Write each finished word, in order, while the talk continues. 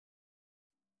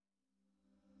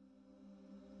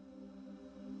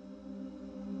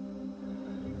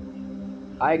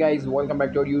Hi guys, welcome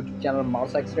back to our YouTube channel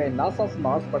Mars Xray. NASA's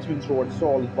Mars Perseverance Rover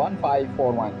Sol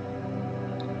 1541.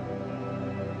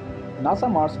 NASA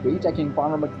Mars Breathtaking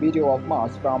Panoramic Video of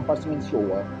Mars from Perseverance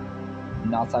Rover.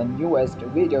 NASA newest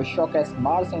video showcases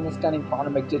Mars in stunning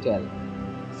panoramic detail.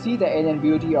 See the alien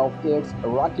beauty of its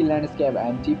rocky landscape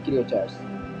and deep craters.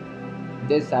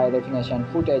 This high-definition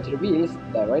footage reveals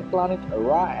the red planet,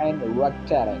 raw and rugged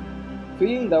terrain.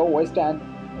 Feel the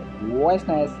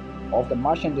vastness of the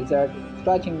Martian desert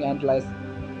stretching endless.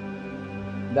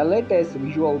 The latest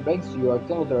visual brings you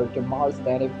closer to Mars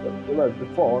than ever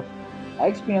before.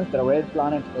 Experience the red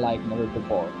planet like never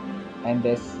before. And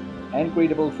this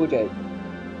incredible footage.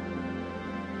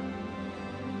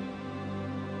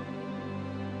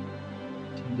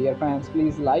 Dear fans,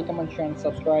 please like, comment, share, and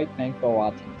subscribe. Thanks for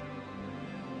watching.